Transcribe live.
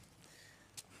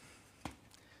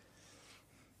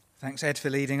Thanks, Ed, for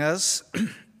leading us.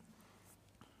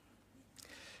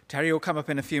 Terry will come up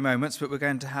in a few moments, but we're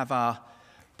going to have our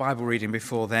Bible reading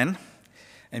before then.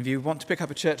 And if you want to pick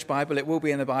up a church Bible, it will be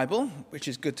in the Bible, which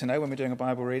is good to know when we're doing a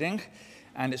Bible reading.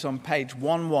 And it's on page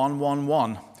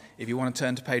 1111, if you want to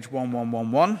turn to page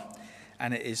 1111.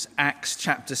 And it is Acts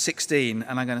chapter 16.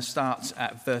 And I'm going to start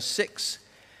at verse 6,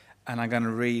 and I'm going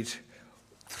to read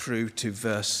through to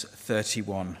verse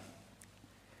 31.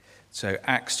 So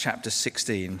Acts chapter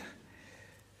 16,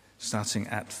 starting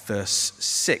at verse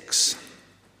 6.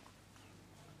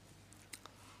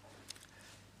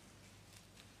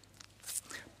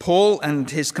 Paul and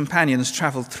his companions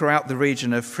travelled throughout the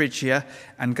region of Phrygia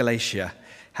and Galatia,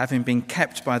 having been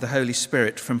kept by the Holy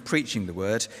Spirit from preaching the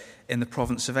word in the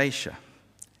province of Asia.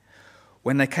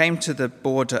 When they came to the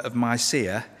border of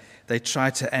Mysia, they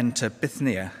tried to enter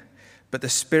Bithynia, but the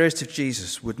Spirit of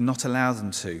Jesus would not allow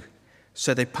them to.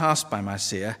 So they passed by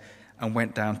Mysia and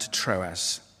went down to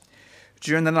Troas.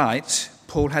 During the night,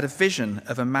 Paul had a vision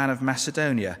of a man of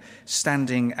Macedonia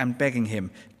standing and begging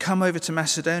him, "Come over to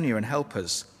Macedonia and help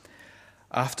us."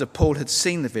 After Paul had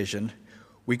seen the vision,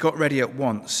 we got ready at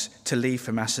once to leave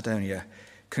for Macedonia,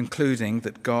 concluding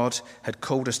that God had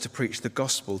called us to preach the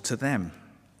gospel to them.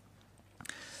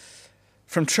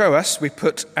 From Troas, we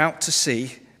put out to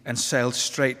sea and sailed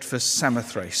straight for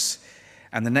Samothrace,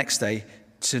 and the next day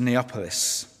to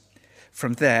Neapolis.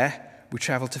 From there, we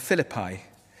travelled to Philippi,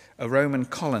 a Roman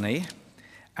colony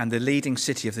and the leading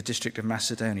city of the district of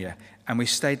Macedonia, and we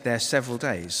stayed there several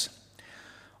days.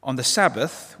 On the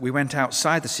Sabbath, we went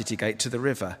outside the city gate to the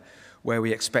river, where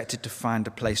we expected to find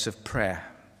a place of prayer.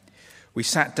 We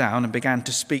sat down and began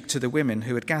to speak to the women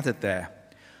who had gathered there.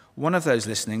 One of those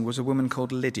listening was a woman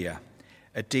called Lydia,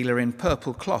 a dealer in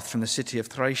purple cloth from the city of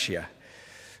Thracia,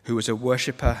 who was a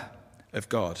worshipper of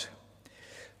God.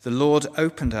 The Lord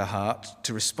opened her heart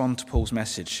to respond to Paul's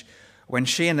message. When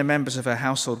she and the members of her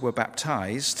household were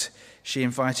baptized, she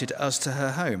invited us to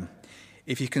her home.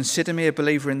 "If you consider me a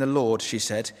believer in the Lord," she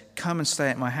said, "come and stay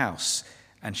at my house."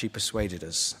 And she persuaded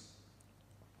us.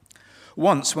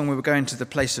 Once, when we were going to the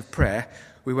place of prayer,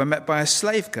 we were met by a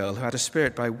slave girl who had a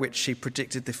spirit by which she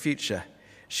predicted the future.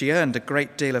 She earned a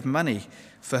great deal of money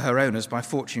for her owners by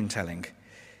fortune telling.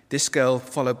 This girl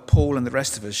followed Paul and the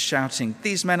rest of us, shouting,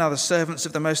 "These men are the servants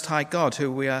of the Most High God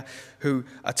who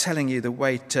are telling you the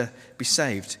way to be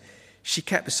saved." She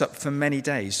kept this up for many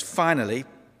days. Finally,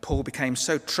 Paul became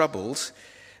so troubled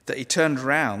that he turned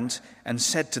round and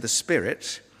said to the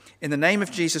spirit, "In the name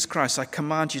of Jesus Christ, I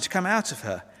command you to come out of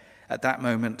her." At that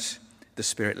moment, the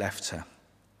spirit left her.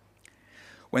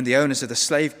 When the owners of the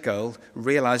slave girl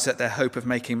realized that their hope of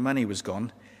making money was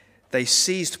gone, they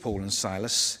seized Paul and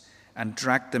Silas and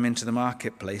dragged them into the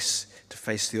marketplace to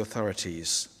face the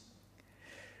authorities.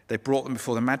 They brought them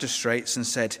before the magistrates and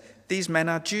said, "These men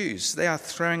are Jews. They are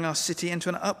throwing our city into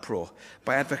an uproar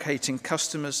by advocating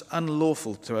customs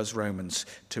unlawful to us Romans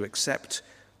to accept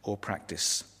or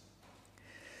practice."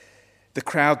 The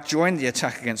crowd joined the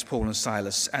attack against Paul and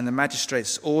Silas, and the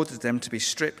magistrates ordered them to be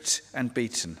stripped and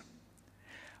beaten.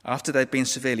 After they'd been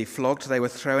severely flogged, they were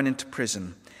thrown into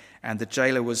prison, and the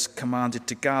jailer was commanded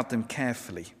to guard them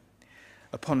carefully.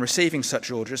 Upon receiving such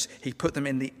orders, he put them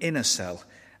in the inner cell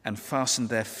and fastened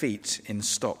their feet in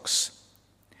stocks.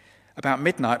 About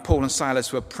midnight, Paul and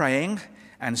Silas were praying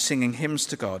and singing hymns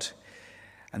to God,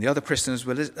 and the other prisoners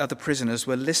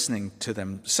were listening to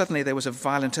them. Suddenly there was a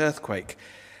violent earthquake,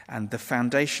 and the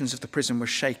foundations of the prison were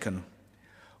shaken.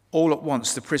 All at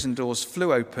once the prison doors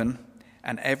flew open,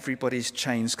 and everybody's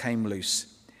chains came loose.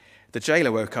 The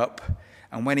jailer woke up,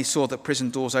 and when he saw the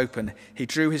prison doors open, he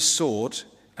drew his sword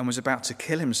and was about to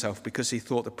kill himself because he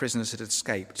thought the prisoners had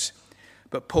escaped.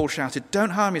 But Paul shouted,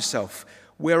 "Don't harm yourself,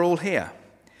 we're all here."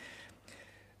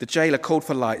 The jailer called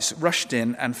for lights, rushed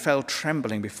in, and fell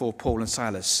trembling before Paul and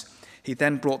Silas. He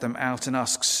then brought them out and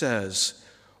asked, "Sirs,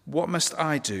 what must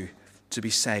I do to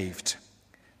be saved?"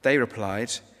 They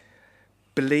replied,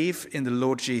 "Believe in the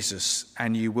Lord Jesus,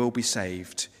 and you will be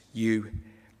saved, you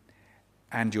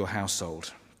and your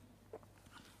household."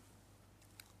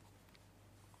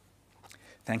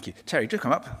 Thank you. Terry, do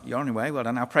come up. You're on your way. Well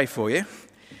done. I'll pray for you.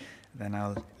 Then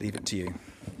I'll leave it to you.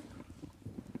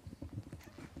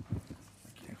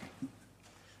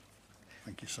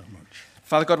 Thank you so much.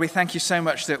 Father God, we thank you so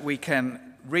much that we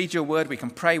can read your word, we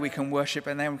can pray, we can worship,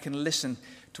 and then we can listen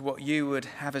to what you would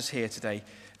have us hear today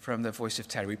from the voice of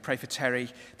Terry. We pray for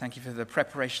Terry. Thank you for the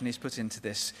preparation he's put into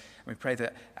this. And we pray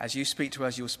that as you speak to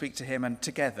us, you'll speak to him, and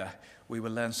together we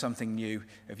will learn something new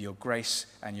of your grace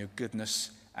and your goodness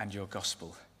and your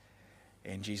gospel.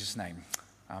 In Jesus' name,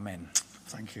 amen.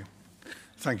 Thank you.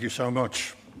 Thank you so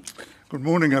much. Good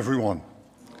morning, everyone.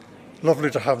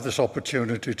 Lovely to have this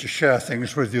opportunity to share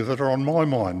things with you that are on my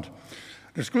mind.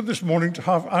 It's good this morning to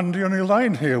have Andy and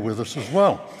Elaine here with us as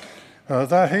well.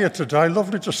 They're here today.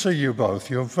 Lovely to see you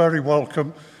both. You're very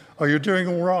welcome. Are you doing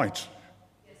all right?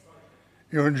 Yes,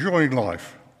 you're enjoying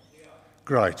life? Yeah.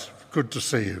 Great. Good to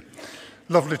see you.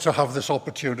 Lovely to have this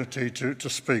opportunity to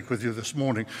speak with you this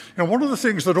morning. You know, one of the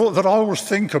things that I always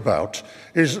think about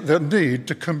is the need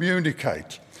to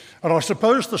communicate. And I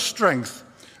suppose the strength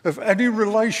of any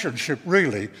relationship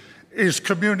really is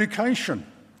communication.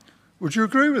 Would you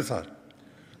agree with that?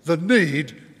 The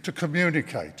need to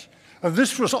communicate. And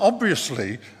this was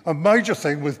obviously a major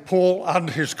thing with Paul and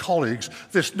his colleagues,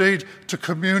 this need to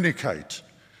communicate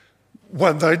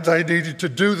when they needed to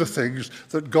do the things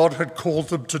that God had called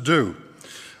them to do.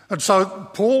 And so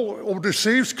Paul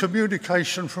receives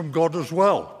communication from God as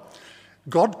well.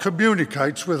 God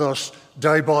communicates with us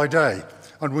day by day,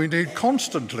 and we need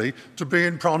constantly to be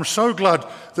in prayer. I'm so glad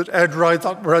that Ed read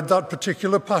that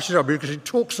particular passage because it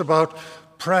talks about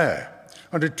prayer,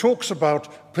 and it talks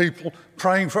about people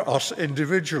praying for us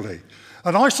individually.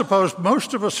 And I suppose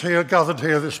most of us here gathered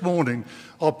here this morning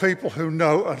are people who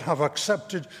know and have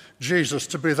accepted Jesus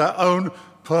to be their own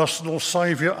personal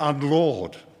Saviour and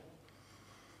Lord.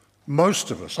 Most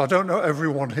of us. I don't know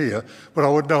everyone here, but I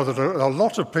would know that a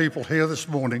lot of people here this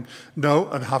morning know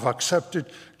and have accepted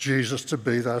Jesus to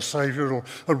be their Saviour.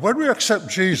 And when we accept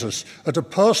Jesus at a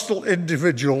personal,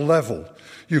 individual level,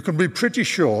 you can be pretty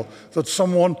sure that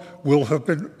someone will have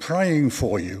been praying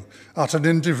for you at an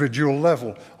individual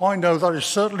level. I know that is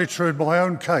certainly true in my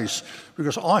own case,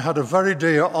 because I had a very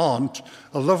dear aunt,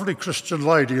 a lovely Christian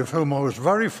lady of whom I was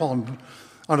very fond,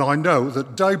 and I know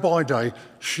that day by day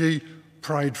she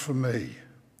prayed for me.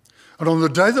 And on the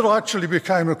day that I actually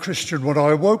became a Christian, when I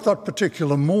awoke that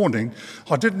particular morning,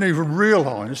 I didn't even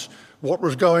realise what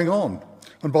was going on.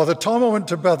 And by the time I went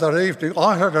to bed that evening,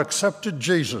 I had accepted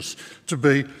Jesus to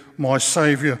be my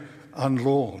Saviour and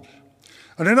Lord.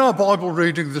 And in our Bible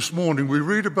reading this morning, we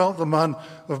read about the man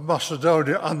of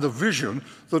Macedonia and the vision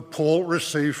that Paul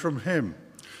received from him,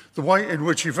 the way in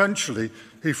which eventually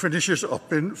he finishes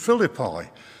up in Philippi.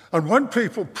 And when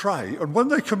people pray and when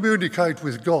they communicate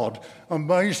with God,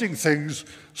 amazing things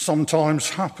sometimes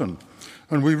happen.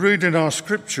 And we read in our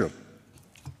scripture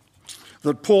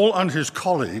that Paul and his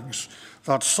colleagues,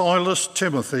 that's Silas,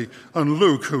 Timothy, and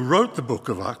Luke, who wrote the book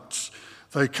of Acts,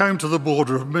 they came to the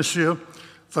border of Mysia.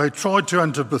 They tried to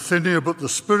enter Bithynia, but the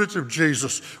Spirit of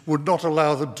Jesus would not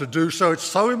allow them to do so. It's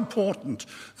so important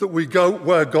that we go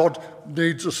where God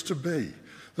needs us to be,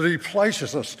 that he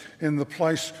places us in the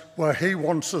place where he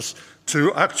wants us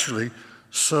to actually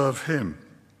serve him.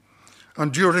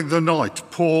 And during the night,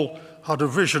 Paul had a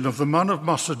vision of the man of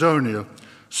Macedonia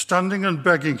standing and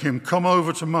begging him, come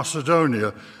over to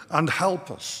Macedonia and help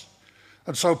us.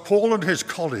 And so Paul and his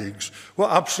colleagues were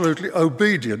absolutely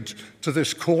obedient to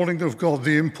this calling of God,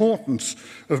 the importance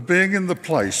of being in the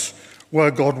place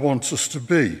where God wants us to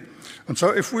be. And so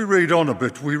if we read on a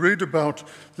bit, we read about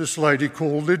this lady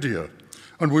called Lydia.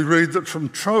 And we read that from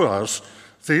Troas,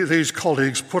 these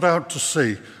colleagues put out to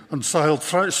sea and sailed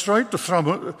straight to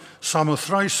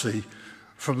Samothrace.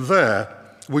 From there,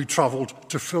 we travelled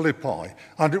to Philippi.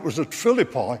 And it was at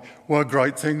Philippi where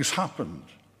great things happened.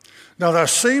 Now, there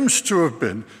seems to have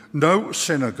been no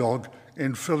synagogue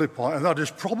in Philippi, and that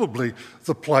is probably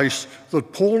the place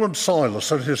that Paul and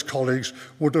Silas and his colleagues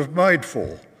would have made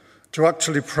for, to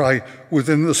actually pray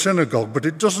within the synagogue. But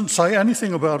it doesn't say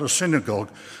anything about a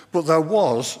synagogue, but there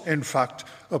was, in fact,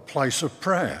 a place of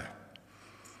prayer.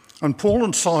 And Paul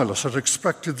and Silas had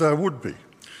expected there would be,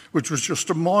 which was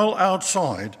just a mile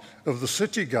outside of the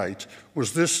city gate,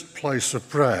 was this place of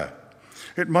prayer.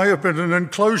 It may have been an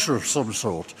enclosure of some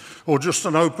sort, or just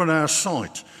an open-air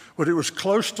site, but it was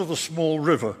close to the small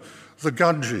river, the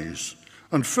Ganges.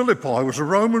 And Philippi was a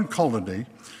Roman colony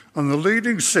and the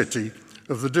leading city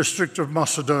of the district of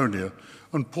Macedonia,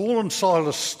 and Paul and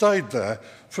Silas stayed there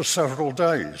for several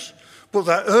days. But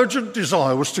their urgent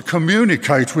desire was to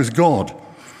communicate with God.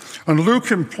 And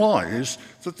Luke implies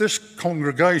that this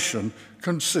congregation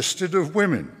consisted of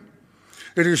women.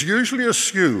 It is usually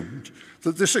assumed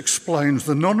that this explains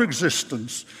the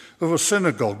non-existence of a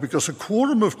synagogue, because a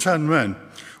quorum of 10 men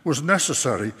was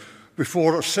necessary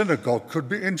before a synagogue could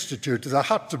be instituted. There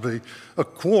had to be a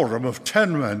quorum of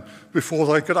 10 men before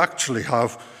they could actually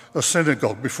have a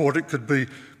synagogue, before it could be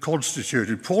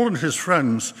constituted. Paul and his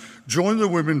friends joined the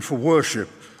women for worship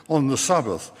on the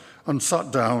Sabbath and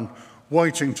sat down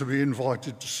waiting to be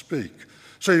invited to speak.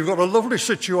 So you've got a lovely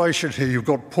situation here. You've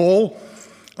got Paul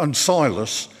and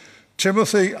Silas,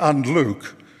 Timothy and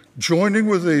Luke joining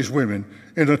with these women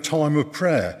in a time of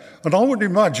prayer. And I would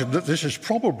imagine that this is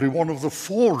probably one of the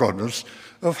forerunners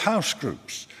of house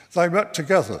groups. They met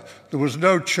together. There was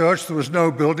no church, there was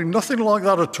no building, nothing like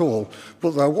that at all,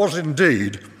 but there was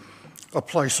indeed a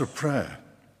place of prayer.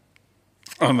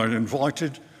 And they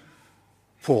invited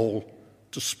Paul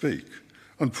to speak.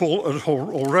 And Paul had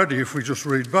already, if we just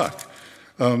read back,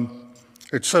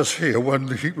 it says here, when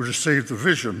he received the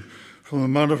vision from the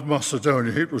man of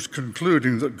Macedonia, it was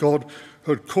concluding that God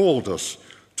had called us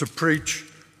to preach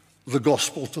the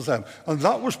gospel to them. And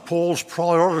that was Paul's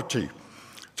priority,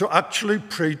 to actually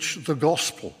preach the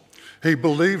gospel. He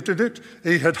believed in it.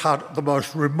 He had had the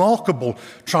most remarkable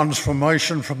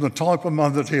transformation from the type of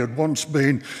man that he had once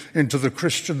been into the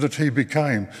Christian that he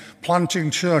became, planting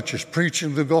churches,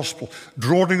 preaching the gospel,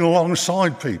 drawing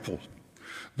alongside people,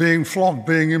 being flogged,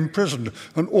 being imprisoned,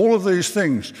 and all of these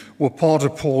things were part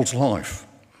of Paul's life.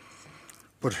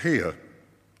 But here,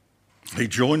 he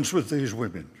joins with these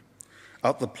women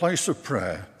at the place of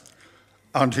prayer,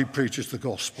 and he preaches the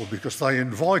gospel because they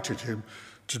invited him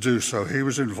to do so. He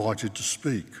was invited to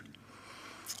speak.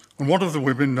 And one of the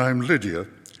women, named Lydia,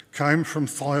 came from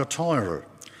Thyatira,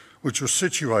 which was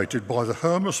situated by the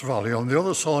Hermus Valley on the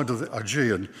other side of the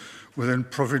Aegean within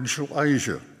provincial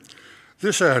Asia.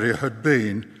 This area had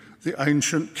been the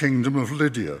ancient kingdom of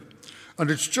Lydia, and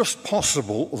it's just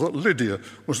possible that Lydia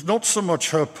was not so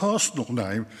much her personal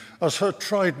name as her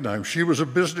trade name. She was a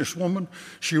businesswoman.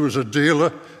 She was a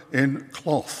dealer in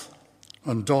cloth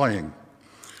and dyeing.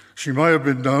 She may have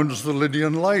been known as the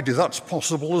Lydian lady. That's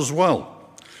possible as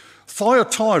well.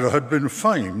 Thyatira had been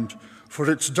famed for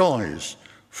its dyes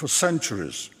for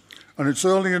centuries, and its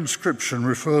early inscription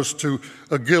refers to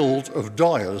a guild of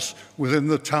dyers within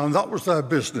the town. That was their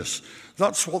business.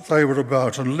 That's what they were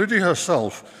about. And Lydia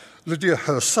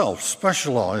herself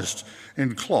specialised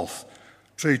in cloth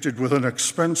treated with an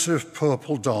expensive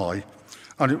purple dye,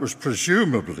 and it was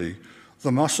presumably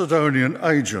the Macedonian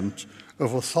agent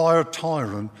of a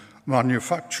Thyatiran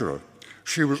manufacturer.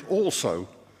 She was also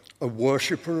a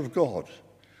worshipper of God.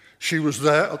 She was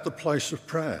there at the place of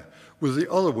prayer with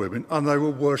the other women, and they were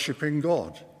worshipping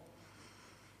God.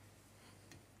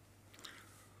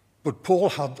 But Paul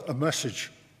had a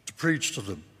message to preach to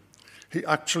them. He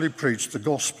actually preached the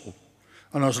gospel.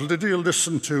 And as Lydia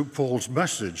listened to Paul's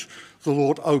message, the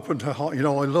Lord opened her heart. You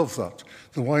know, I love that,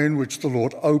 the way in which the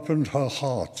Lord opened her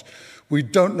heart. We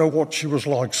don't know what she was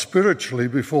like spiritually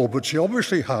before, but she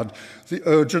obviously had the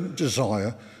urgent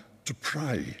desire to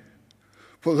pray.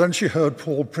 But then she heard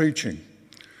Paul preaching.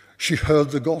 She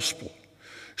heard the gospel.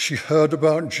 She heard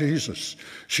about Jesus.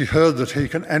 She heard that he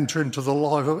can enter into the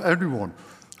life of anyone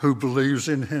who believes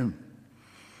in him.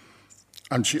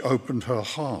 And she opened her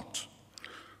heart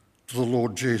to the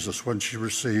Lord Jesus when she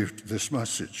received this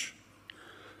message.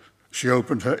 She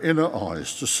opened her inner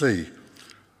eyes to see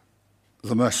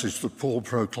the message that Paul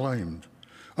proclaimed.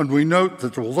 And we note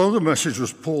that although the message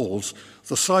was Paul's,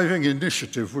 the saving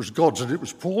initiative was God's, and it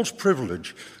was Paul's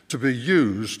privilege to be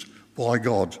used by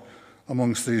God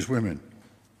amongst these women.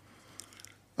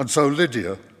 And so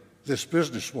Lydia, this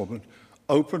businesswoman,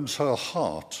 opens her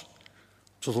heart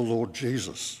to the Lord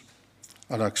Jesus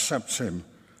and accepts him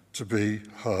to be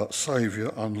her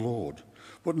Saviour and Lord.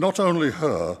 But not only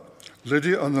her,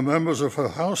 Lydia and the members of her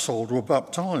household were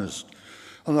baptized.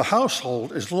 And the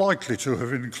household is likely to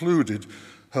have included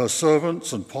her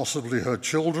servants and possibly her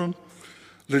children.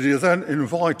 Lydia then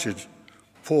invited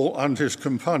Paul and his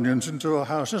companions into her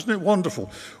house. Isn't it wonderful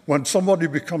when somebody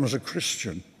becomes a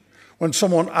Christian, when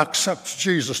someone accepts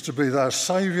Jesus to be their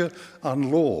Saviour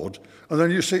and Lord, and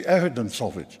then you see evidence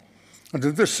of it. And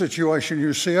in this situation,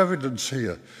 you see evidence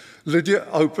here. Lydia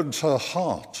opens her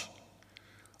heart,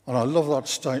 and I love that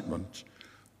statement,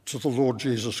 to the Lord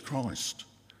Jesus Christ.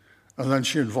 And then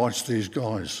she invites these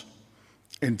guys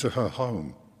into her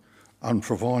home and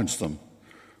provides them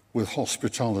with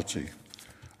hospitality.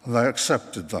 And they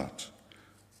accepted that,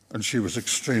 and she was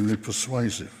extremely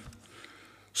persuasive.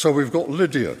 So we've got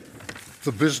Lydia,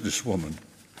 the businesswoman,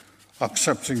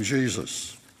 accepting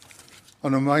Jesus.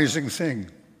 An amazing thing.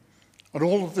 And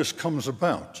all of this comes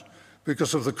about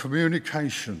because of the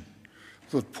communication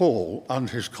that Paul and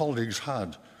his colleagues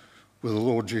had with the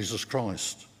Lord Jesus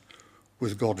Christ,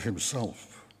 with God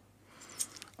himself.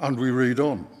 And we read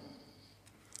on.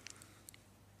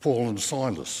 Paul and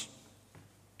Silas.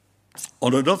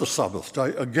 On another Sabbath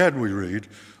day, again we read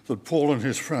that Paul and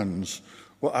his friends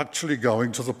were actually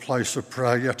going to the place of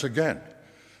prayer yet again.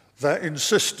 Their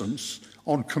insistence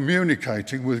on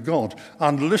communicating with God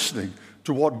and listening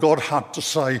to what God had to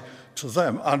say to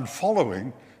them and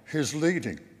following his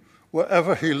leading.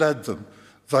 Wherever he led them,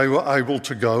 they were able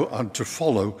to go and to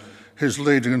follow his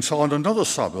leading. And so on another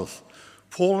Sabbath,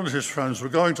 Paul and his friends were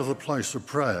going to the place of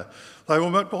prayer. They were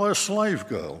met by a slave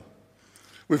girl.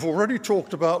 We've already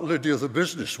talked about Lydia, the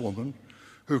businesswoman,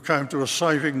 who came to a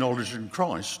saving knowledge in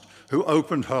Christ, who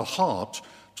opened her heart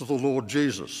to the Lord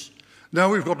Jesus.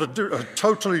 Now we've got a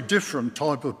totally different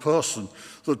type of person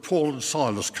that Paul and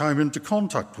Silas came into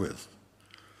contact with.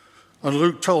 And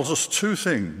Luke tells us two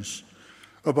things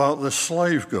about this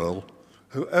slave girl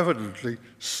who evidently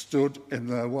stood in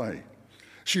their way.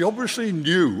 She obviously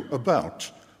knew about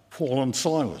Paul and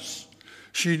Silas.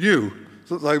 She knew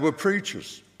that they were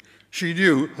preachers. She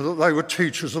knew that they were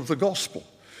teachers of the gospel.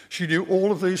 She knew all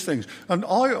of these things. And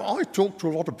I talked to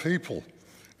a lot of people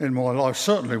in my life,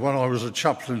 certainly when I was a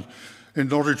chaplain in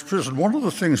Norwich Prison. One of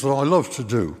the things that I loved to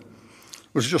do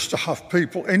was just to have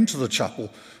people into the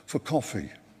chapel for coffee.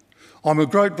 I'm a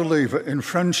great believer in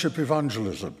friendship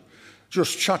evangelism,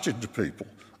 just chatting to people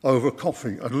over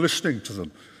coffee and listening to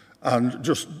them and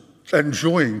just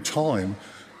enjoying time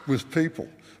with people.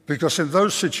 Because in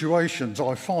those situations,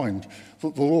 I find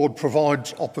that the Lord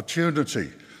provides opportunity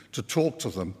to talk to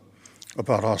them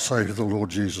about our Saviour, the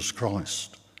Lord Jesus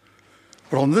Christ.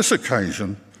 But on this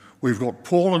occasion, we've got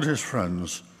Paul and his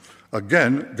friends,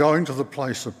 again, going to the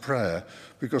place of prayer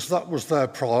because that was their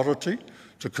priority,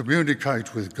 to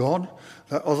communicate with God.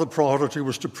 Their other priority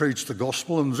was to preach the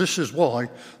gospel, and this is why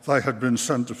they had been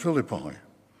sent to Philippi.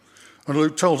 And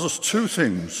Luke tells us two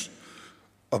things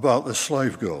about this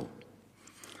slave girl.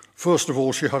 First of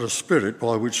all, she had a spirit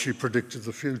by which she predicted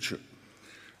the future.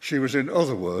 She was, in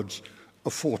other words,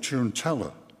 a fortune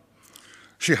teller.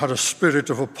 She had a spirit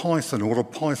of a python, or a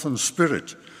python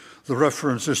spirit. The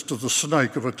reference is to the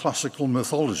snake of a classical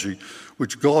mythology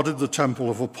which guarded the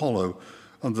temple of Apollo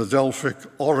and the Delphic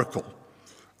oracle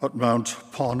at Mount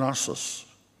Parnassus.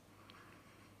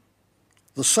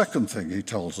 The second thing he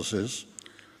tells us is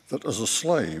that as a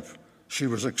slave, she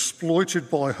was exploited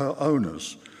by her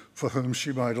owners, for whom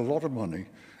she made a lot of money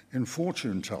in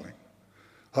fortune telling.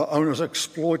 Her owners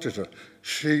exploited her.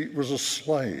 She was a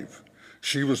slave.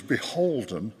 She was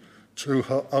beholden to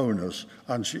her owners,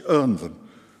 and she earned them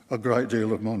a great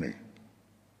deal of money.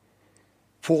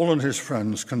 Paul and his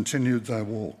friends continued their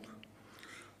walk.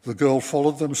 The girl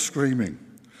followed them screaming,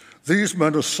 "These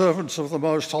men are servants of the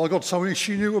Most High God." So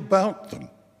she knew about them,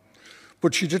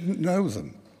 but she didn't know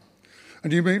them.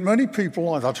 And you meet many people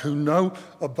like that who know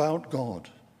about God.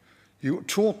 You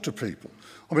talk to people.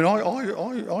 I mean,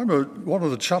 I'm one of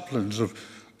the chaplains of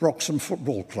Broxham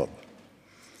Football Club.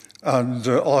 And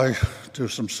I do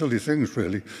some silly things,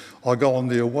 really. I go on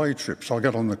the away trips. I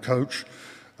get on the coach,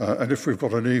 and if we've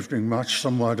got an evening match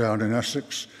somewhere down in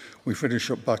Essex, we finish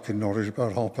up back in Norwich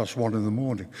about 1:30 in the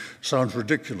morning. Sounds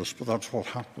ridiculous, but that's what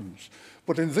happens.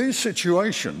 But in these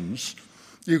situations,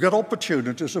 you get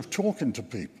opportunities of talking to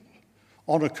people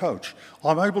on a coach.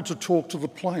 I'm able to talk to the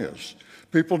players.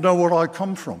 People know where I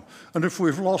come from. And if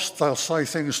we've lost, they'll say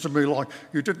things to me like,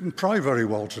 "You didn't pray very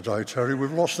well today, Terry.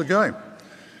 We've lost the game."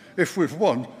 If we've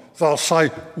won, they'll say,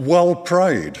 "Well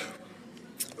prayed,"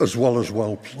 as well as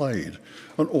 "well played,"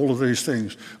 and all of these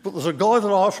things. But there's a guy that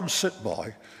I often sit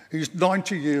by. He's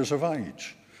 90 years of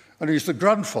age, and he's the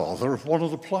grandfather of one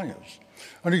of the players.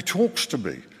 And he talks to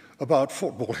me about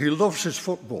football. He loves his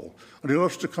football, and he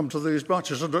loves to come to these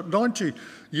matches. And at 90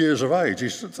 years of age,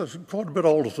 he's quite a bit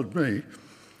older than me.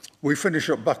 We finish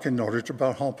up back in Norwich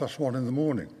about 1:30 in the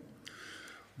morning.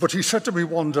 But he said to me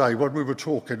one day when we were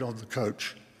talking on the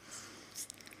coach,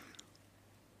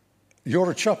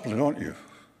 "You're a chaplain, aren't you?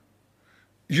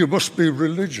 You must be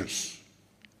religious."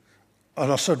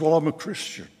 And I said, "Well, I'm a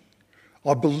Christian.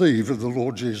 I believe in the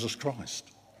Lord Jesus Christ."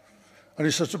 And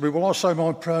he said to me, "Well, I say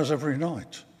my prayers every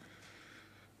night."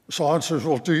 So I answered,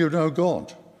 "Well, do you know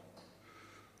God?"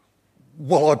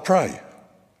 "Well, I pray."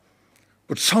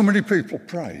 But so many people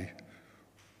pray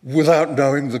without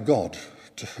knowing the God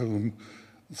to whom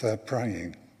they're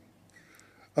praying.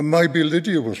 And maybe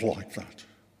Lydia was like that,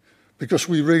 because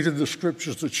we read in the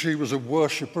scriptures that she was a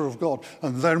worshipper of God,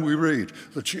 and then we read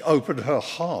that she opened her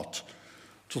heart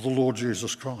to the Lord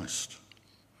Jesus Christ.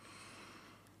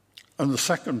 And the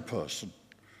second person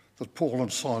that Paul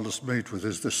and Silas meet with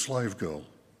is this slave girl,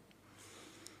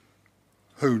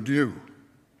 who knew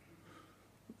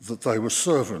that they were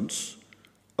servants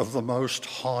of the Most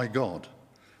High God.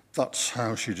 That's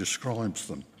how she describes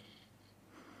them.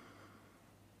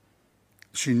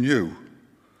 She knew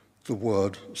the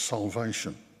word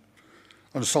salvation.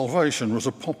 And salvation was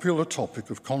a popular topic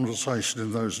of conversation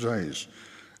in those days,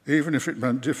 even if it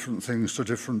meant different things to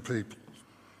different people.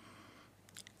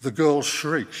 The girl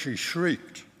shrieked. She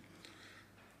shrieked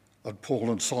at Paul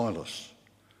and Silas.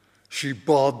 She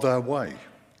barred their way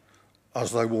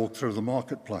as they walked through the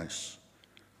marketplace.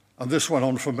 And this went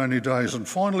on for many days, and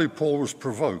finally Paul was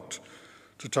provoked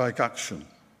to take action.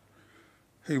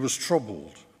 He was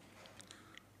troubled,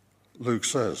 Luke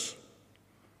says,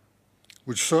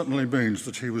 which certainly means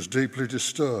that he was deeply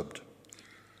disturbed.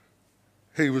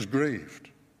 He was grieved.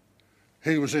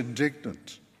 He was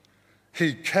indignant.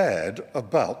 He cared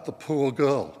about the poor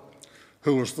girl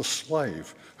who was the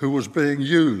slave, who was being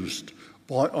used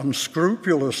by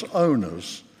unscrupulous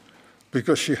owners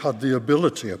because she had the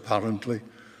ability, apparently,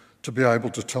 to be able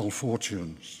to tell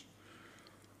fortunes.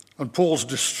 And Paul's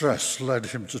distress led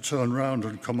him to turn round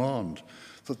and command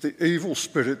that the evil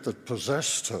spirit that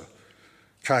possessed her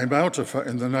came out of her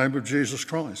in the name of Jesus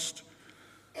Christ.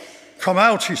 "Come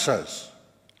out," he says.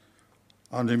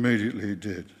 And immediately he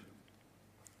did.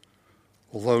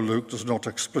 Although Luke does not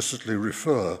explicitly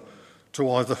refer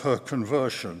to either her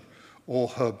conversion or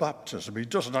her baptism, he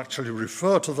doesn't actually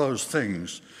refer to those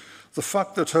things. The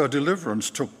fact that her deliverance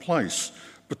took place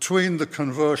between the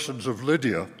conversions of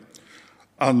Lydia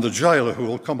and the jailer, who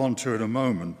we'll come on to in a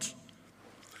moment,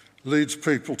 leads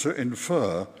people to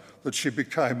infer that she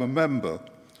became a member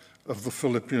of the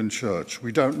Philippian church.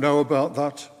 We don't know about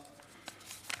that,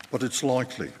 but it's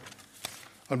likely.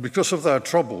 And because of their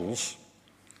troubles,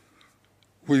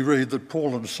 we read that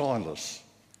Paul and Silas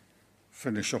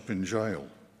finish up in jail.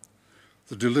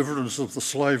 The deliverance of the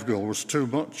slave girl was too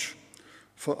much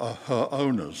for her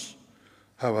owners,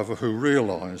 however, who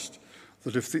realized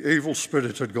that if the evil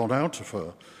spirit had gone out of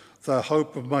her, their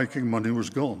hope of making money was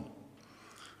gone.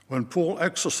 When Paul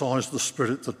exorcised the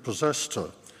spirit that possessed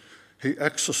her, he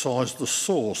exorcised the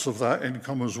source of their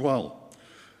income as well,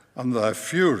 and their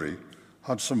fury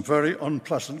had some very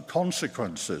unpleasant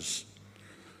consequences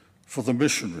for the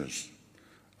missionaries,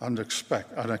 and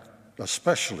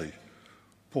especially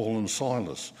Paul and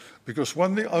Silas, because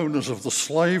when the owners of the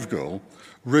slave girl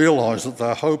realized that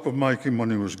their hope of making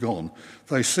money was gone,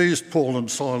 they seized Paul and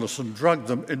Silas and dragged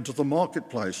them into the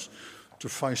marketplace to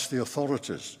face the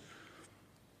authorities.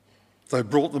 They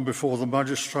brought them before the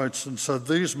magistrates and said,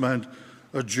 "These men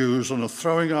are Jews and are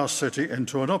throwing our city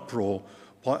into an uproar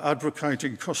by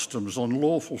advocating customs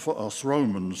unlawful for us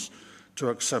Romans to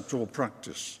accept or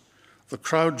practice." The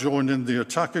crowd joined in the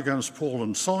attack against Paul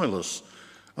and Silas,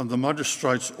 and the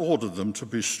magistrates ordered them to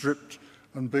be stripped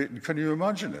and beaten. Can you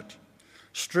imagine it?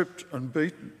 Stripped and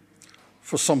beaten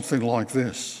for something like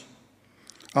this.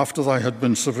 After they had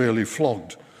been severely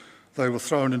flogged, they were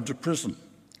thrown into prison,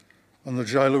 and the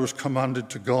jailer was commanded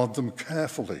to guard them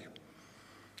carefully.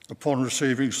 Upon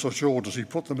receiving such orders, he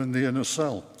put them in the inner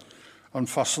cell and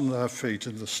fastened their feet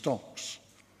in the stocks.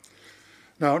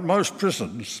 Now, at most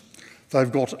prisons,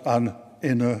 they've got an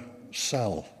inner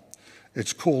cell.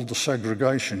 It's called the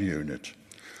segregation unit,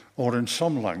 or in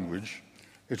some language,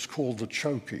 it's called the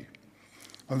chokey.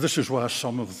 And this is where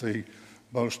some of the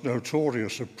most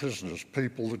notorious of prisoners,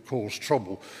 people that cause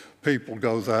trouble, people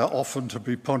go there often to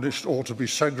be punished or to be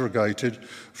segregated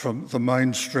from the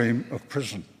mainstream of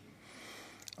prison.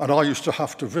 And I used to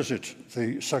have to visit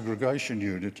the segregation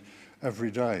unit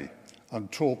every day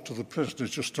and talk to the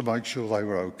prisoners just to make sure they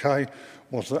were okay.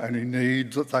 Was there any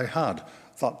need that they had,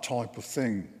 that type of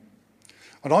thing?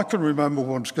 And I can remember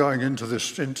once going into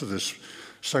this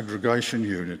segregation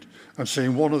unit and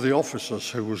seeing one of the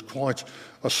officers, who was quite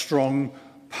a strong,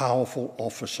 powerful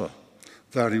officer.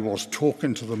 There he was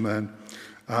talking to the men,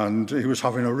 and he was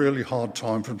having a really hard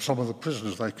time. From some of the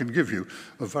prisoners, they can give you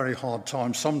a very hard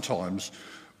time sometimes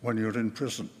when you're in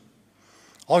prison.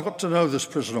 I got to know this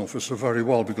prison officer very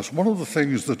well, because one of the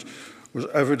things that was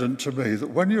evident to me, that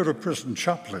when you're a prison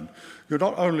chaplain, you're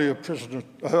not only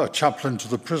a chaplain to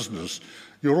the prisoners,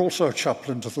 you're also a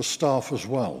chaplain to the staff as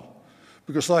well,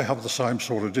 because they have the same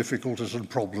sort of difficulties and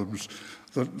problems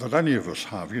that any of us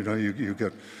have. You know, you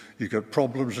get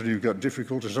problems and you get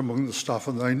difficulties among the staff,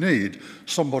 and they need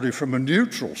somebody from a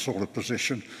neutral sort of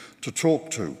position to talk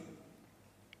to.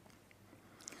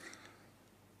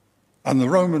 And the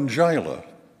Roman jailer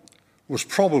was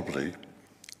probably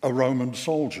a Roman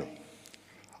soldier,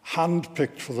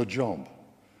 handpicked for the job,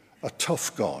 a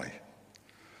tough guy,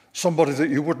 somebody that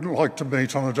you wouldn't like to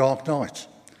meet on a dark night,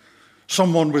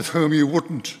 someone with whom you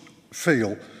wouldn't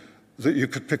feel that you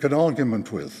could pick an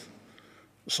argument with,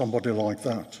 somebody like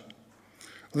that.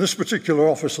 And this particular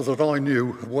officer that I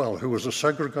knew well, who was a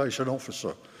segregation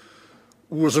officer,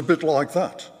 was a bit like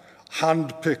that,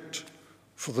 handpicked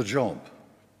for the job.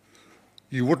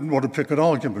 You wouldn't want to pick an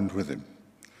argument with him.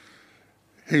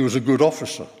 He was a good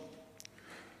officer.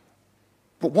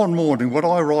 But one morning, when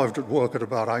I arrived at work at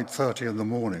about 8:30 in the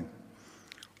morning,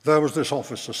 there was this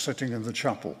officer sitting in the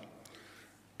chapel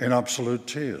in absolute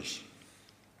tears.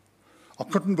 I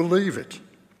couldn't believe it.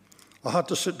 I had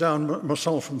to sit down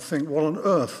myself and think, what on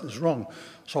earth is wrong?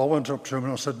 So I went up to him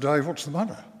and I said, Dave, what's the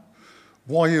matter?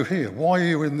 Why are you here? Why are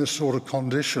you in this sort of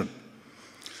condition?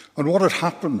 And what had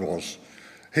happened was,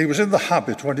 he was in the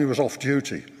habit, when he was off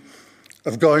duty,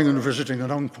 of going and visiting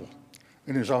an uncle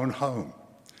in his own home.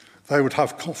 They would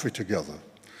have coffee together.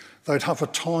 They'd have a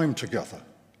time together.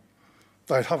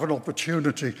 They'd have an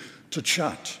opportunity to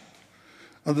chat.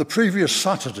 And the previous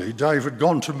Saturday, Dave had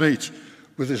gone to meet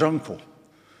with his uncle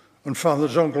and found that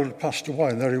his uncle had passed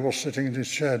away, and there he was sitting in his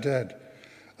chair dead.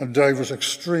 And Dave was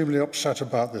extremely upset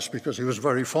about this because he was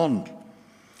very fond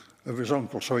of his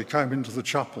uncle. So he came into the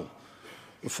chapel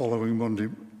the following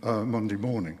Monday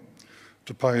morning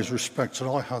to pay his respects, and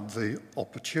I had the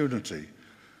opportunity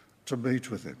to meet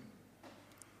with him.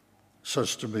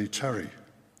 Says to me, Terry,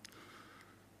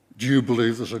 do you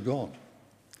believe there's a God?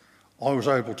 I was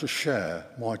able to share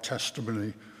my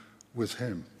testimony with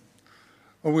him.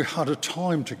 And we had a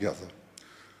time together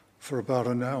for about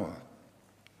an hour.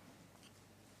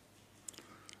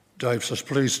 Dave says,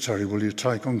 please, Terry, will you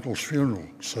take Uncle's funeral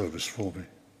service for me?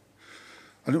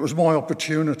 And it was my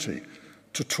opportunity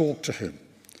to talk to him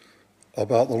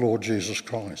about the Lord Jesus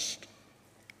Christ.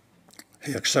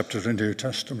 He accepted a new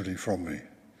testimony from me.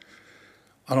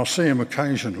 And I see him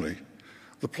occasionally.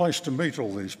 The place to meet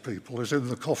all these people is in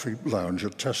the coffee lounge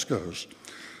at Tesco's.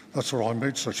 That's where I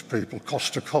meet such people.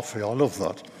 Costa Coffee, I love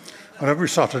that. And every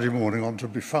Saturday morning I'm to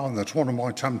be found. That's one of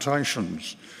my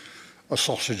temptations. A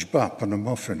sausage bap and a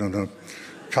muffin and a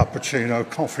cappuccino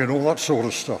coffee and all that sort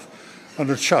of stuff. And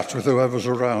a chat with whoever's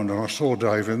around. And I saw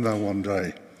Dave in there one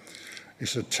day. He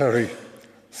said, Terry,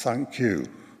 thank you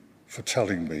for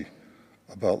telling me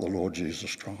about the Lord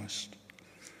Jesus Christ.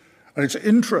 And it's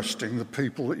interesting, the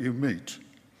people that you meet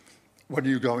when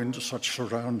you go into such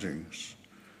surroundings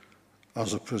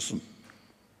as a prison.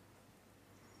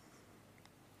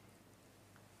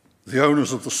 The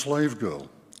owners of the slave girl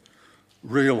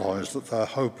realized that their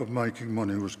hope of making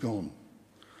money was gone.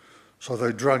 So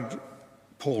they dragged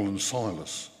Paul and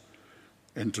Silas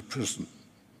into prison.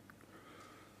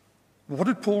 What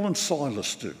did Paul and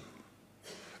Silas do?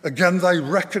 Again, they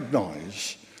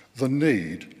recognize the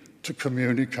need to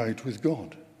communicate with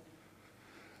God.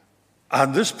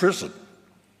 And this prison,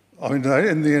 I mean, they're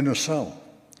in the inner cell.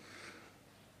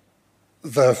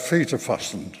 Their feet are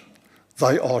fastened.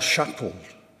 They are shackled.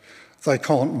 They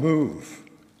can't move.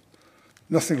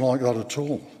 Nothing like that at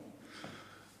all.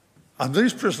 And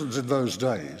these prisons in those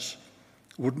days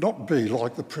would not be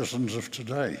like the prisons of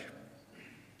today.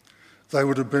 They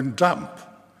would have been damp,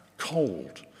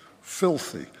 cold,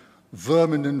 filthy,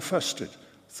 vermin-infested,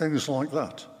 things like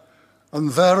that. And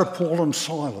there are Paul and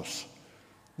Silas,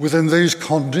 within these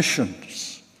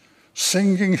conditions,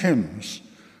 singing hymns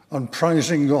and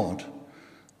praising God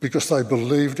because they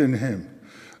believed in him,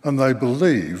 and they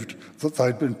believed that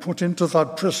they'd been put into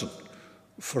that prison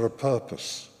for a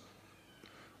purpose.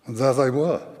 And there they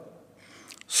were,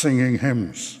 singing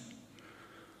hymns.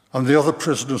 And the other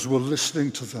prisoners were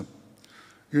listening to them.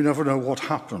 You never know what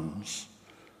happens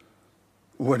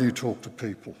when you talk to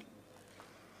people.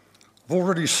 I've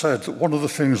already said that one of the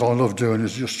things I love doing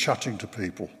is just chatting to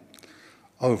people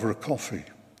over a coffee.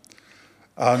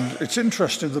 And it's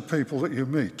interesting, the people that you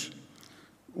meet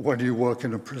when you work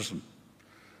in a prison.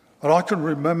 And I can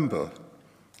remember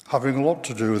having a lot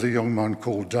to do with a young man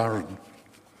called Darren.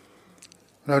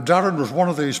 Now, Darren was one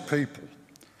of these people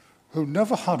who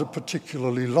never had a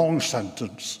particularly long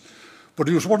sentence, but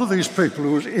he was one of these people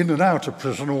who was in and out of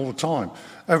prison all the time.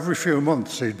 Every few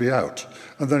months he'd be out,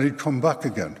 and then he'd come back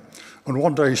again. And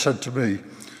one day he said to me,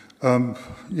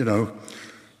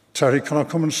 Terry, can I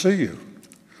come and see you?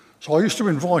 So I used to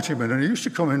invite him in, and he used to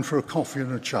come in for a coffee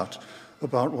and a chat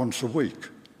about once a week.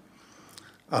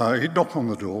 He'd knock on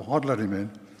the door, I'd let him in,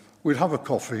 we'd have a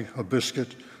coffee, a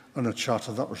biscuit, and a chat,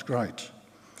 and that was great.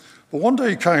 But one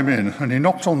day he came in, and he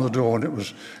knocked on the door, and it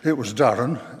was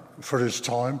Darren for his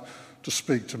time to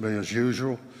speak to me as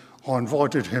usual. I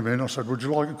invited him in, I said, would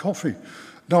you like a coffee?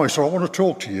 No, he said, I want to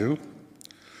talk to you.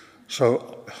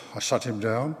 So I sat him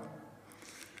down,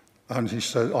 and I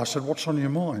said, what's on your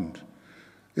mind?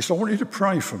 He said, I want you to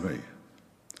pray for me.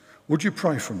 Would you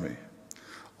pray for me?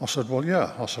 I said, well,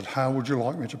 yeah. I said, how would you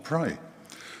like me to pray?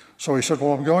 So he said,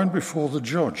 well, I'm going before the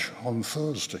judge on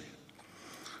Thursday.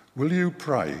 Will you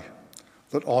pray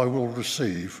that I will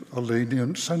receive a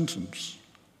lenient sentence?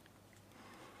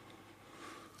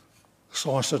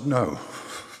 So I said, no,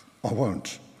 I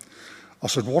won't. I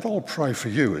said, what I'll pray for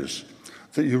you is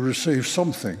that you receive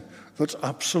something that's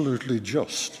absolutely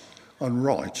just and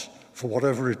right for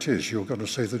whatever it is you're going to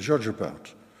see the judge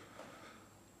about.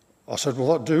 I said,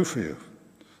 will that do for you?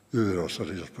 Yeah, I said,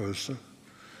 I suppose so.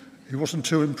 He wasn't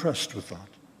too impressed with that.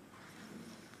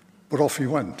 But off he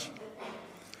went.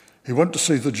 He went to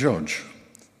see the judge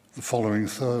the following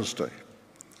Thursday.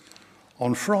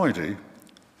 On Friday,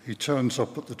 he turns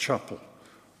up at the chapel,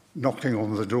 knocking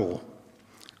on the door.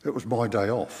 It was my day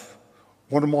off.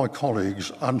 One of my colleagues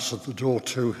answered the door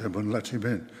to him and let him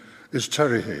in. "Is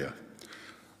Terry here?"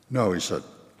 "No," he said.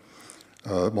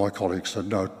 My colleague said,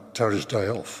 "No, Terry's day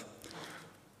off."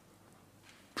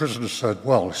 Prisoner said,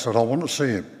 "Well," he said, "I want to see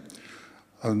him."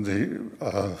 And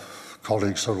the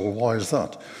colleague said, "Well, why is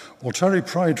that?" "Well, Terry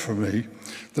prayed for me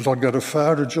that I'd get a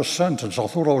fair and just sentence. I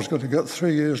thought I was going to get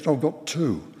 3 years and I've got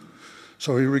 2.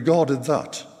 So he regarded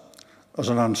that as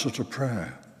an answer to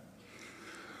prayer.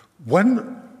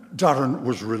 When Darren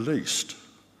was released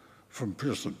from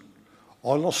prison,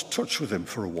 I lost touch with him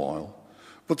for a while.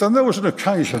 But then there was an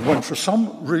occasion when, for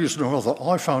some reason or other,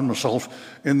 I found myself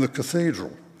in the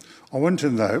cathedral. I went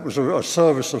in there. It was a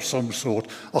service of some sort.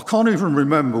 I can't even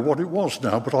remember what it was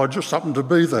now, but I just happened to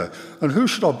be there. And who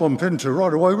should I bump into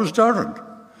right away was Darren.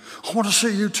 "I want to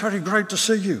see you, Terry. Great to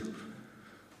see you."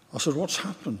 I said, "What's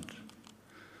happened?"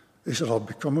 He said, "I've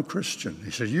become a Christian."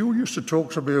 He said, "You used to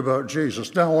talk to me about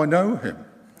Jesus. Now I know him."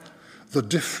 The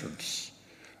difference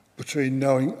between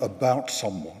knowing about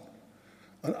someone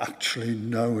and actually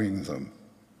knowing them.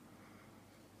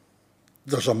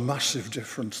 There's a massive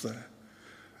difference there.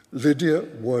 Lydia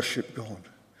worshipped God.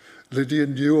 Lydia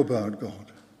knew about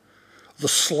God. The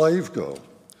slave girl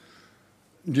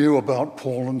knew about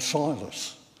Paul and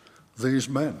Silas, these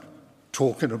men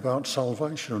talking about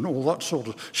salvation and all that sort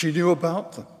of. She knew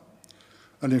about them.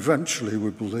 And eventually we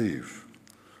believe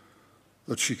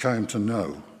that she came to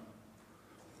know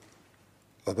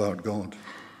about God.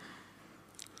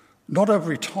 Not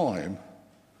every time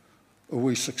are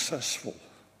we successful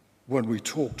when we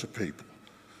talk to people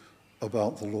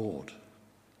about the Lord.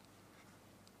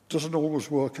 Doesn't always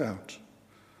work out.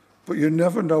 But you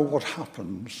never know what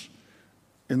happens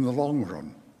in the long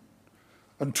run.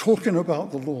 And talking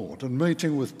about the Lord and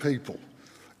meeting with people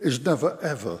is never,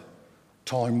 ever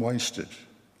time wasted.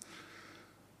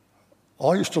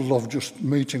 I used to love just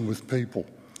meeting with people.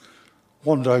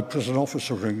 One day, a prison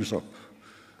officer rings up.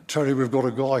 "Terry, we've got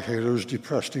a guy here who's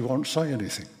depressed. He won't say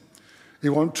anything. He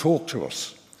won't talk to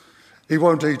us. He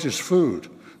won't eat his food.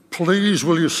 Please,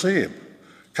 will you see him?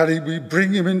 Can we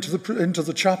bring him into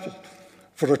the chapel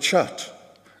for a chat?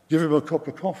 Give him a cup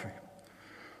of coffee."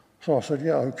 So I said,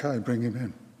 "Yeah, okay, bring him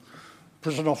in."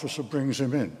 Prison officer brings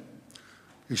him in.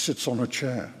 He sits on a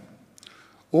chair.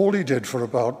 All he did for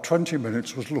about 20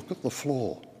 minutes was look at the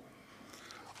floor.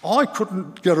 I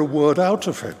couldn't get a word out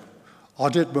of him. I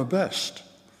did my best.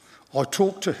 I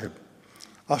talked to him,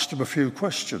 asked him a few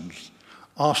questions,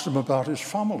 asked him about his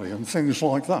family and things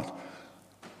like that.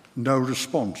 No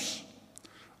response.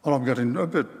 And I'm getting a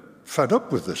bit fed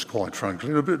up with this, quite frankly,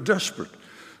 and a bit desperate.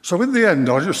 So in the end,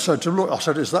 I just said to him, "Look," I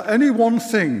said, "is there any one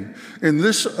thing in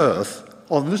this earth,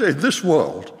 in this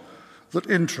world, that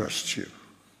interests you?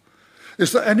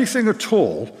 Is there anything at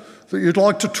all that you'd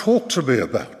like to talk to me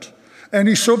about?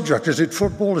 Any subject? Is it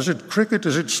football? Is it cricket?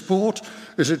 Is it sport?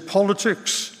 Is it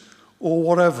politics? Or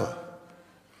whatever?"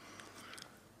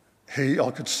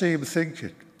 I could see him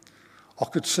thinking. I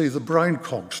could see the brain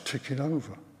cogs ticking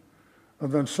over.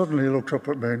 And then suddenly he looked up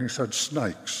at me and he said,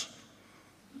 "Snakes."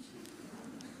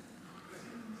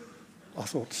 I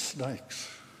thought, snakes?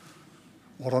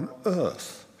 What on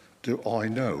earth do I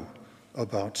know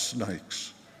about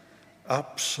snakes?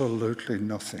 Absolutely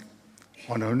nothing.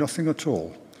 I know nothing at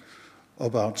all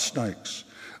about snakes.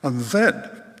 And then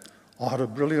I had a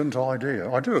brilliant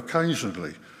idea. I do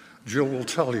occasionally. Jill will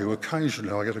tell you,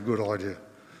 occasionally I get a good idea.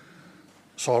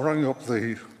 So I rang up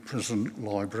the prison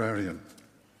librarian.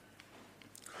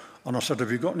 And I said,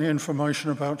 "Have you got any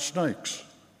information about snakes?"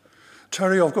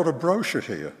 "Terry, I've got a brochure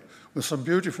here with some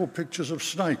beautiful pictures of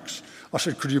snakes." I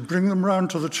said, "Could you bring them round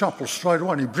to the chapel straight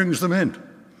away?" And he brings them in.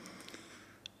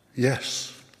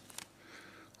 Yes.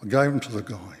 I gave them to the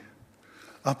guy.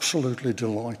 Absolutely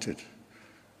delighted.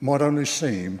 Might only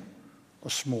seem a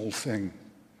small thing,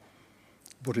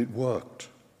 but it worked.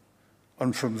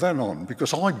 And from then on,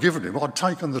 because I'd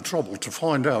taken the trouble to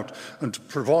find out and to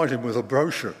provide him with a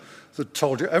brochure that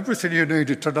told you everything you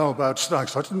needed to know about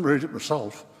snakes. I didn't read it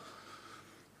myself.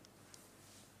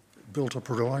 It built up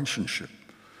a relationship.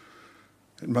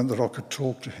 It meant that I could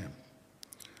talk to him.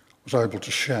 I was able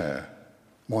to share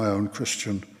my own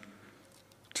Christian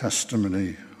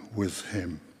testimony with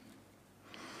him.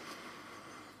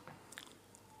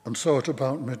 And so at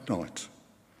about midnight,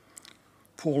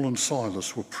 Paul and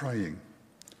Silas were praying,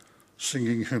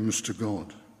 singing hymns to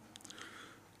God,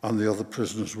 and the other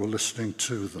prisoners were listening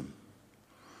to them.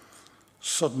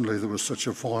 Suddenly there was such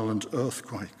a violent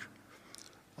earthquake,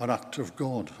 an act of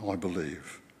God, I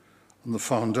believe, and the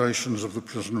foundations of the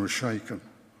prison were shaken.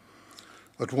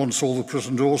 At once all the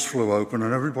prison doors flew open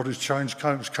and everybody's changed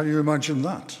clothes. Can you imagine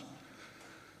that?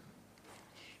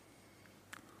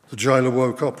 The jailer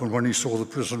woke up and when he saw the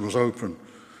prison was open,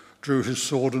 drew his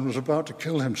sword and was about to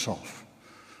kill himself.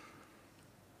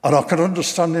 And I can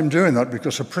understand him doing that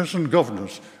because a prison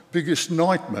governor's biggest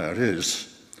nightmare is,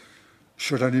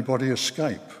 should anybody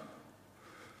escape?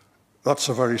 That's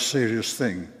a very serious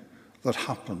thing that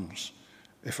happens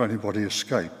if anybody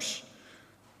escapes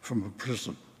from a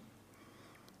prison.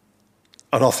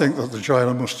 And I think that the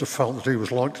jailer must have felt that he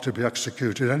was likely to be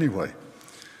executed anyway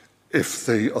if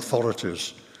the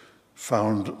authorities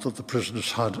found that the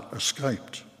prisoners had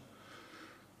escaped.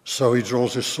 So he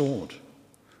draws his sword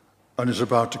and is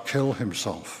about to kill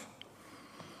himself.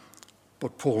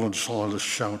 But Paul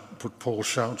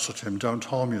shouts at him, "Don't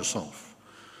harm yourself.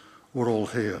 We're all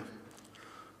here."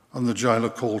 And the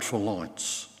jailer called for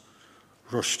lights,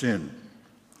 rushed in,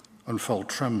 and fell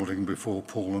trembling before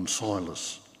Paul and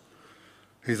Silas.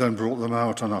 He then brought them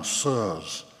out and asked,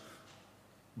 "Sirs,"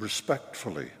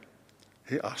 respectfully,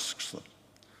 he asks them,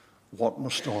 "what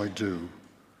must I do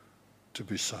to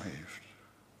be saved?"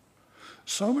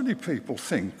 So many people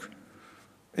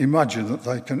imagine that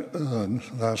they can earn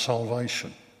their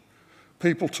salvation.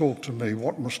 People talk to me,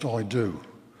 "What must I do?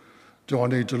 Do I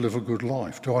need to live a good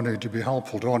life? Do I need to be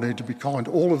helpful? Do I need to be kind?"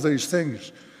 All of these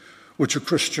things, which are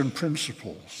Christian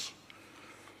principles.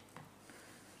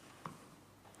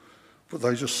 But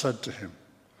they just said to him,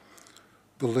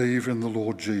 "Believe in the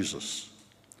Lord Jesus,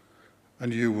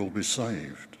 and you will be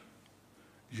saved,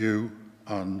 you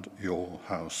and your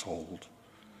household."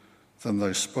 Then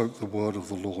they spoke the word of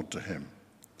the Lord to him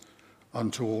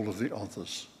and to all of the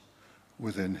others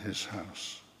within his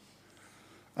house.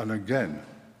 And again,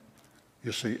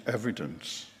 you see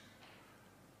evidence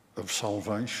of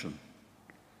salvation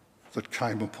that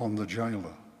came upon the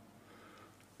jailer.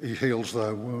 He heals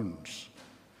their wounds.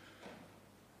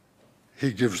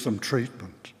 He gives them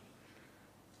treatment.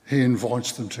 He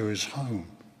invites them to his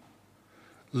home.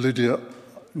 Lydia,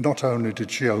 not only did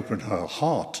she open her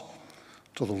heart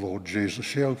to the Lord Jesus,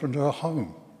 she opened her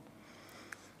home.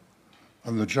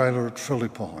 And the jailer at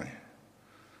Philippi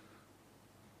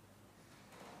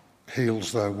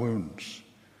heals their wounds.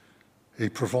 He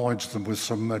provides them with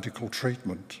some medical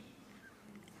treatment.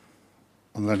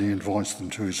 And then he invites them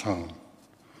to his home.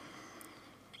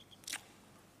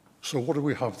 So what do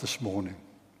we have this morning?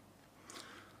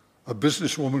 A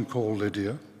businesswoman called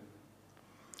Lydia,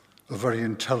 a very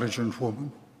intelligent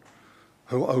woman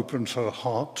who opens her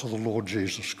heart to the Lord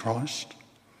Jesus Christ.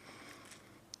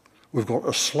 We've got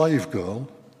a slave girl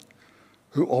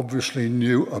who obviously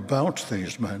knew about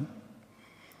these men,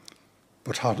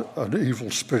 but had an evil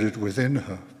spirit within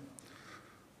her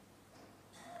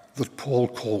that Paul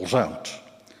calls out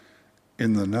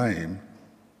in the name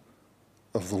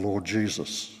of the Lord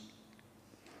Jesus.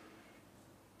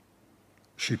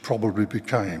 She probably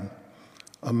became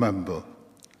a member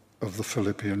of the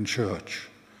Philippian church.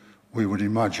 We would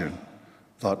imagine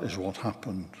that is what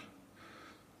happened.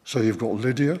 So you've got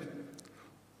Lydia,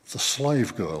 the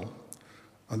slave girl,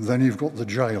 and then you've got the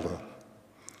jailer.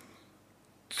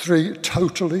 Three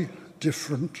totally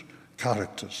different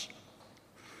characters.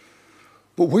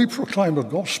 But we proclaim a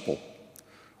gospel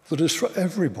that is for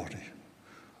everybody.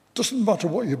 Doesn't matter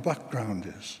what your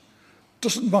background is.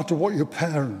 Doesn't matter what your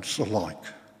parents are like.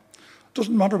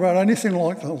 Doesn't matter about anything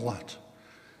like that.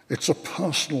 It's a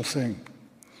personal thing.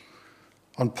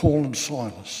 And Paul and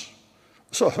Silas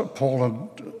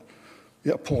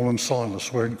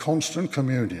were in constant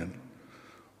communion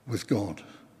with God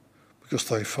because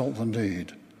they felt the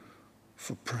need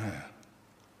for prayer.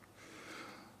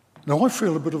 Now, I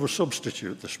feel a bit of a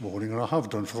substitute this morning, and I have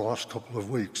done for the last couple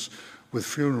of weeks with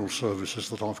funeral services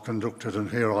that I've conducted, and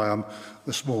here I am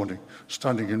this morning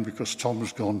standing in because Tom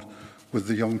has gone with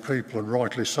the young people, and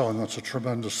rightly so, and that's a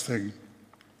tremendous thing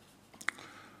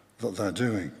that they're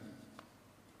doing.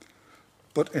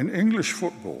 But in English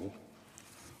football,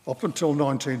 up until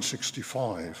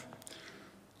 1965,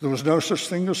 there was no such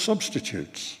thing as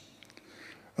substitutes.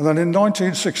 And then in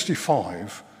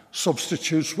 1965,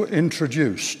 substitutes were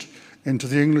introduced into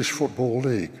the English Football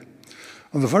League.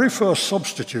 And the very first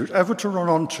substitute ever to run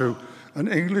onto an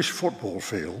English football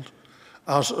field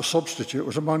as a substitute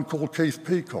was a man called Keith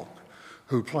Peacock,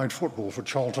 who played football for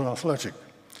Charlton Athletic.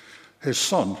 His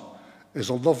son is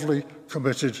a lovely,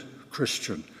 committed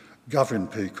Christian, Gavin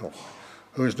Peacock,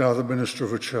 who is now the minister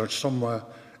of a church somewhere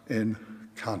in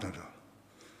Canada.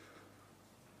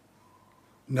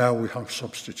 Now we have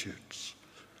substitutes.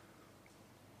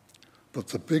 But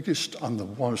the biggest and the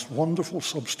most wonderful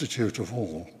substitute of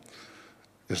all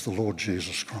is the Lord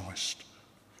Jesus Christ.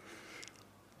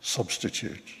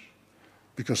 Substitute.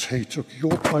 Because he took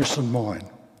your place and mine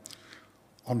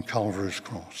on Calvary's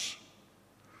cross.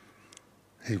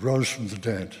 He rose from the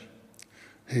dead.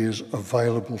 He is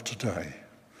available today.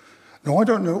 Now, I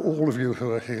don't know all of you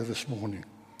who are here this morning,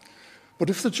 but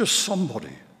if there's just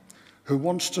somebody who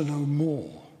wants to know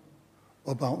more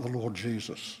about the Lord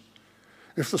Jesus,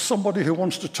 if there's somebody who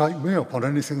wants to take me up on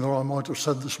anything that I might have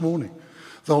said this morning,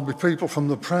 there'll be people from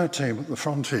the prayer team at the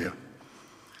front here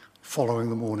following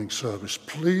the morning service.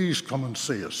 Please come and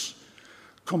see us.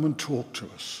 Come and talk to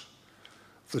us.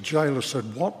 The jailer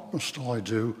said, "What must I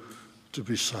do to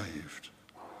be saved?"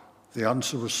 The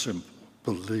answer was simple: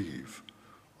 believe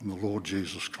on the Lord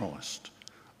Jesus Christ.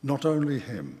 Not only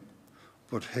him,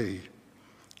 but he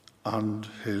and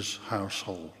his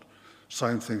household.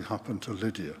 Same thing happened to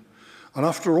Lydia. And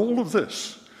after all of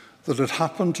this that had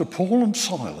happened to Paul and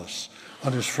Silas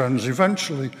and his friends,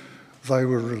 eventually they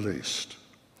were released.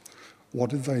 What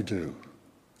did they do?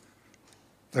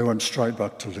 They went straight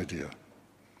back to Lydia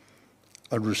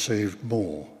and received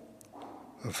more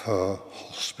of her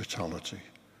hospitality.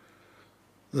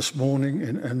 This morning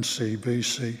in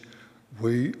NCBC,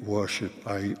 we worship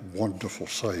a wonderful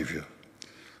Saviour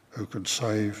who can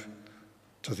save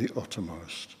to the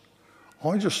uttermost.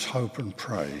 I just hope and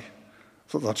pray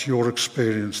that that's your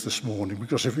experience this morning,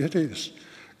 because if it is,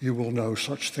 you will know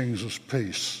such things as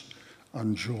peace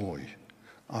and joy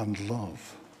and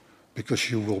love, because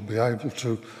you will be able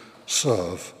to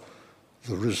serve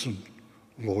the risen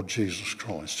Lord Jesus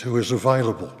Christ, who is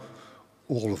available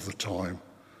all of the time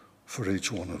for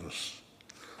each one of us.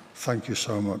 Thank you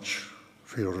so much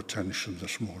for your attention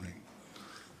this morning.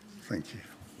 Thank you.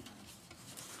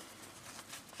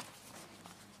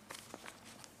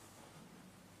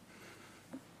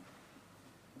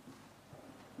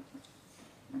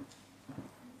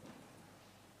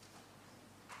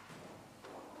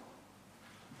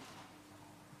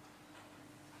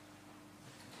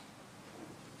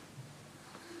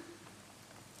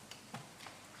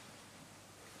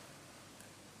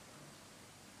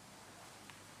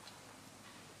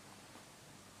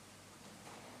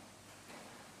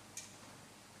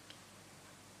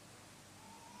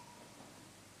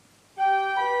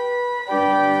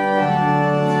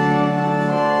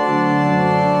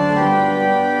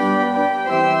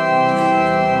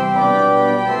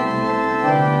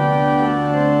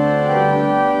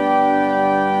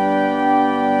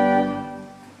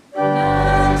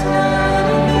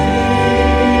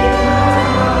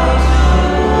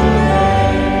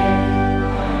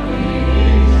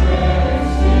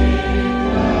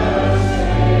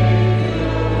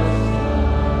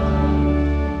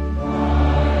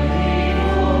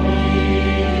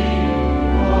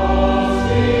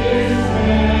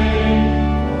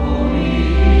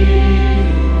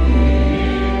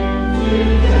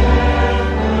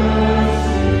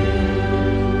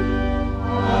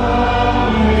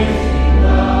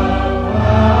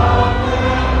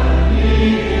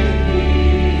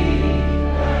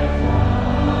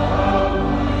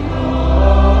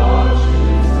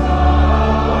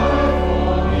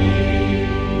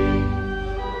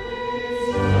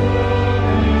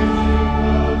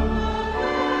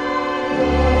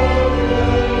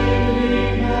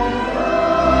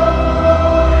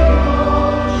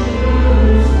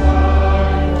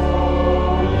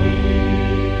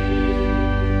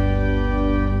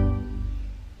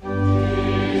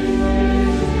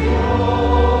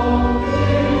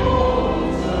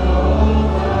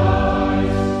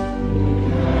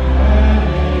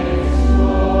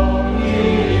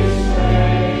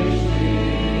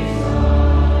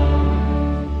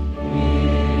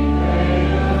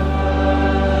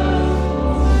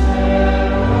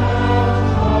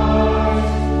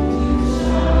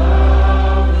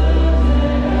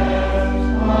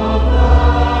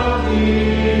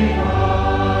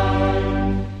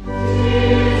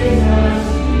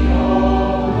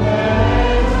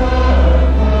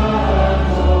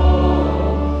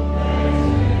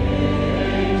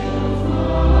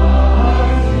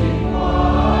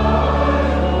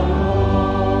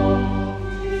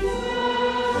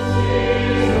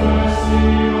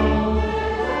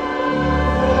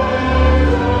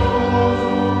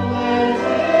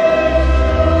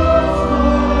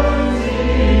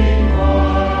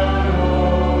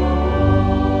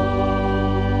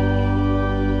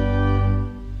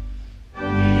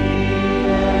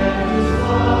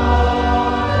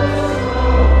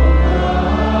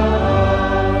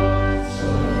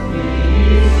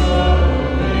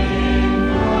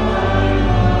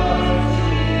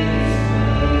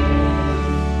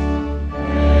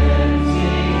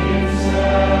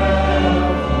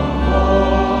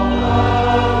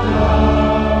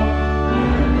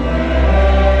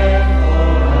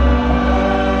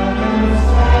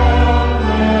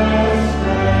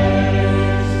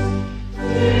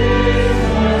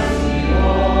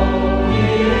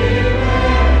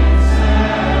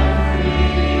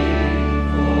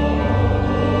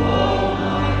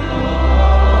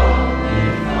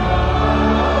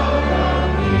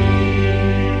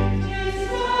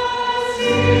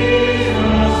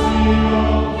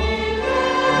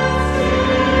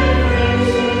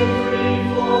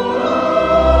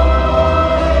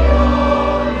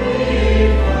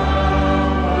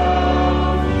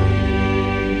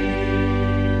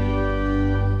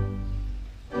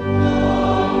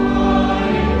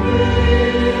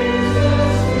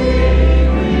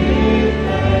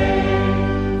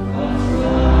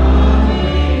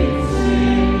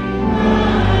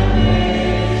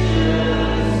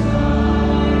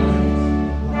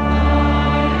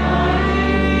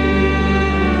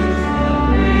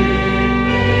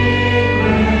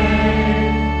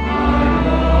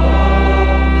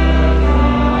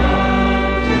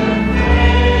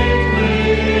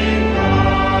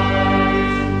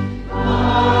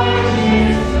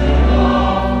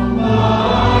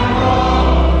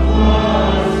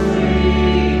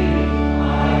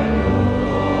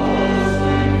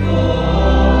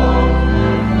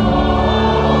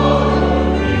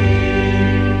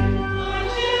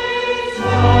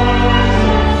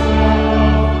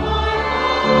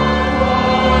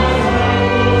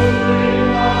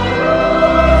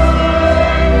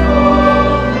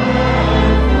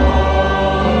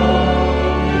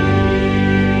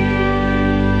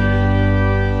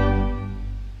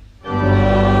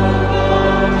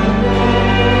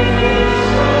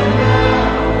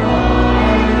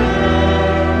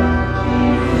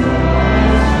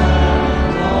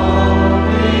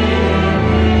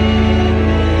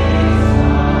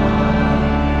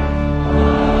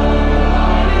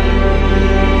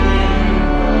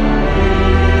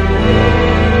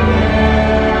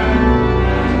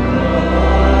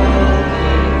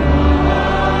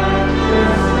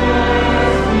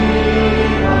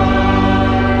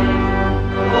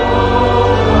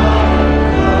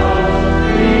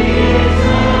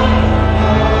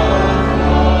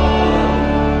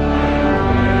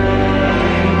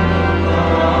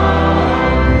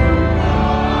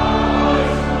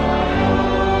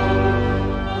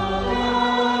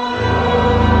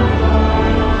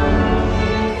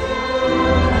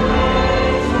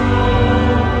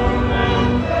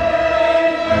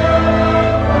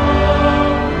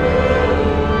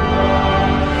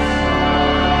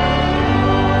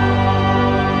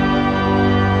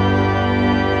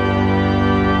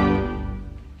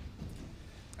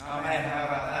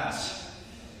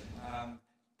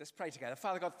 together.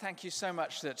 Father God, thank you so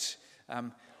much that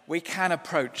we can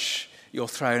approach your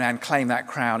throne and claim that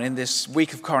crown. In this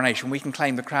week of coronation, we can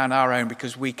claim the crown our own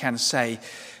because we can say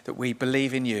that we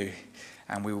believe in you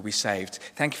and we will be saved.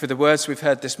 Thank you for the words we've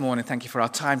heard this morning. Thank you for our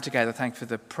time together. Thank you for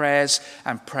the prayers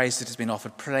and praise that has been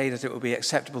offered. Pray that it will be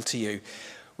acceptable to you.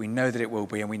 We know that it will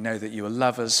be, and we know that you will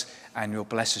love us and you'll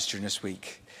bless us during this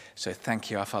week. So thank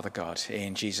you, our Father God,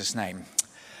 in Jesus' name.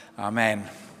 Amen.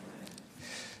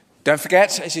 Don't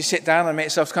forget, as you sit down and make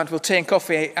yourselves comfortable, tea and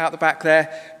coffee out the back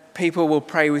there. People will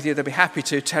pray with you. They'll be happy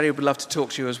to. Terry would love to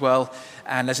talk to you as well.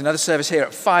 And there's another service here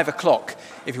at 5 o'clock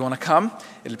if you want to come.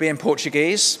 It'll be in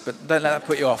Portuguese, but don't let that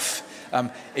put you off.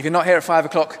 If you're not here at 5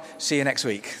 o'clock, see you next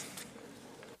week.